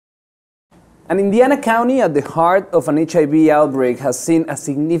And Indiana County, at the heart of an HIV outbreak, has seen a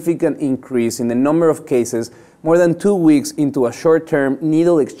significant increase in the number of cases more than 2 weeks into a short-term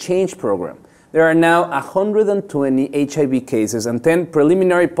needle exchange program. There are now 120 HIV cases and 10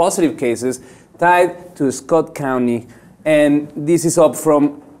 preliminary positive cases tied to Scott County, and this is up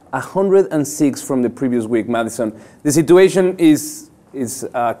from 106 from the previous week, Madison. The situation is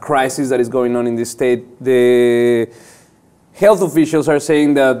a crisis that is going on in this state. The health officials are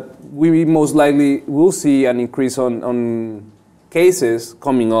saying that we most likely will see an increase on cases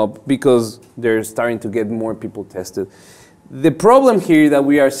coming up because they're starting to get more people tested. The problem here that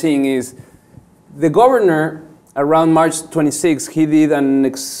we are seeing is the governor, around March 26, he did an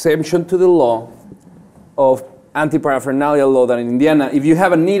exemption to the law of anti-paraphernalia law that in Indiana, if you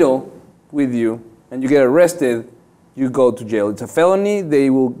have a needle with you and you get arrested, you go to jail. It's a felony. They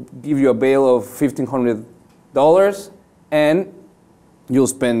will give you a bail of $1,500 and you'll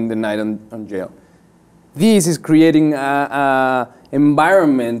spend the night on jail. This is creating an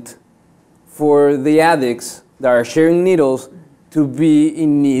environment for the addicts that are sharing needles to be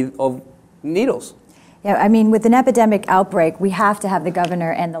in need of needles. Yeah, I mean, with an epidemic outbreak, we have to have the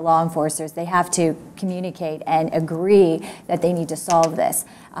governor and the law enforcers, they have to communicate and agree that they need to solve this.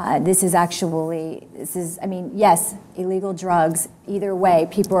 I mean, yes, illegal drugs, either way,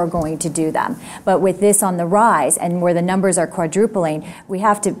 people are going to do them. But with this on the rise and where the numbers are quadrupling, they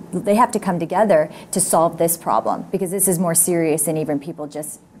have to come together to solve this problem, because this is more serious than even people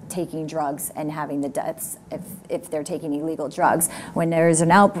just taking drugs and having the deaths if they're taking illegal drugs. When there is an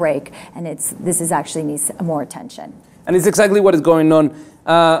outbreak, and this actually needs more attention. And it's exactly what is going on.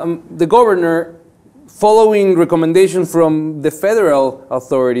 The governor, following recommendations from the federal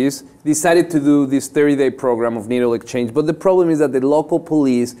authorities, decided to do this 30-day program of needle exchange. But the problem is that the local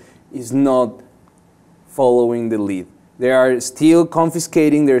police is not following the lead. They are still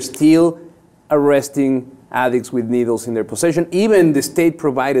confiscating, they're still arresting addicts with needles in their possession, even the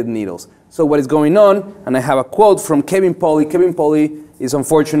state-provided needles. So what is going on, and I have a quote from Kevin Pauly. Kevin Pauly is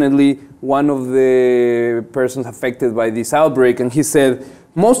unfortunately one of the persons affected by this outbreak, and he said,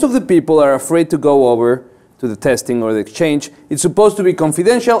 most of the people are afraid to go over to the testing or the exchange. It's supposed to be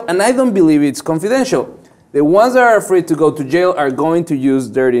confidential, and I don't believe it's confidential. The ones that are afraid to go to jail are going to use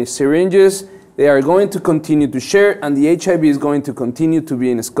dirty syringes. They are going to continue to share, and the HIV is going to continue to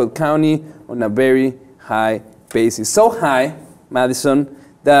be in Scott County on a very high basis. So high, Madison,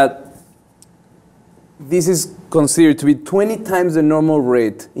 that this is considered to be 20 times the normal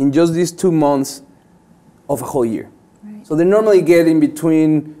rate in just these 2 months of a whole year. Right. So they normally get in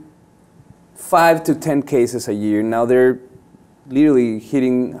between 5 to 10 cases a year. Now they're literally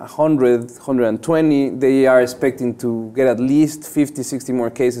hitting 100, 120. They are expecting to get at least 50, 60 more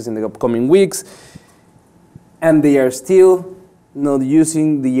cases in the upcoming weeks. And they are still not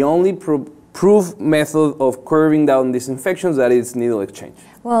using the only proof method of curbing down these infections, that is needle exchange.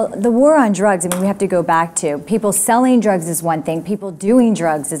 Well, the war on drugs, I mean, we have to go back to people selling drugs is one thing, people doing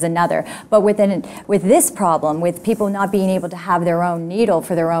drugs is another. But with this problem, with people not being able to have their own needle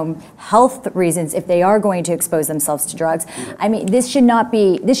for their own health reasons, if they are going to expose themselves to drugs, I mean, this should not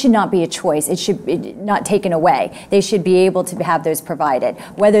be a choice. It should be not taken away. They should be able to have those provided.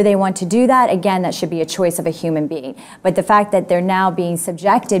 Whether they want to do that, again, that should be a choice of a human being. But the fact that they're now being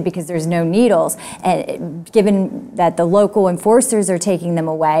subjected because there's no needles, and given that the local enforcers are taking them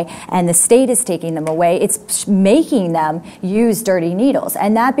away and the state is taking them away, it's making them use dirty needles.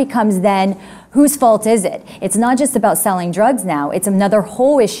 And that becomes then, whose fault is it? It's not just about selling drugs now, it's another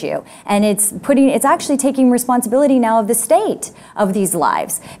whole issue. And it's actually taking responsibility now of the state of these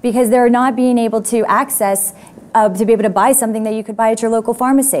lives, because they're not being able to access to be able to buy something that you could buy at your local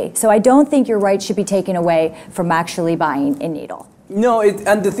pharmacy. So I don't think your rights should be taken away from actually buying a needle. No,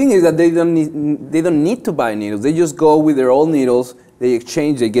 and the thing is that they don't need to buy needles. They just go with their old needles, they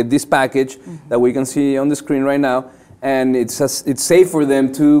exchange, they get this package that we can see on the screen right now, and it's safe for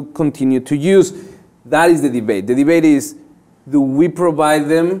them to continue to use. That is the debate. The debate is, do we provide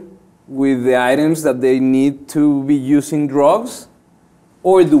them with the items that they need to be using drugs,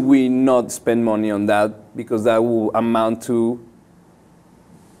 or do we not spend money on that because that will amount to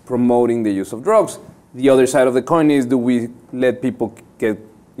promoting the use of drugs? The other side of the coin is, do we let people get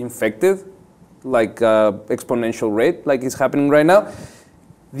infected like exponential rate like is happening right now?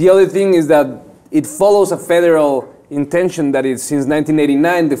 The other thing is that it follows a federal intention that is, since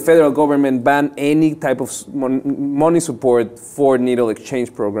 1989, the federal government banned any type of money support for needle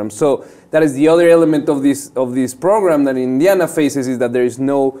exchange programs. So that is the other element of this program that Indiana faces, is that there is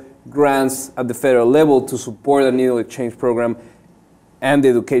no grants at the federal level to support a needle exchange program and the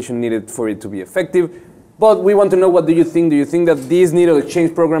education needed for it to be effective. But we want to know, what do you think? Do you think that these needle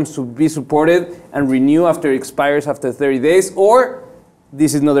exchange programs should be supported and renew after it expires after 30 days? Or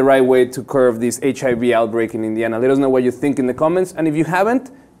this is not the right way to curb this HIV outbreak in Indiana? Let us know what you think in the comments. And if you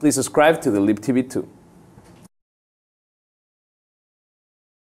haven't, please subscribe to the Lib TV 2.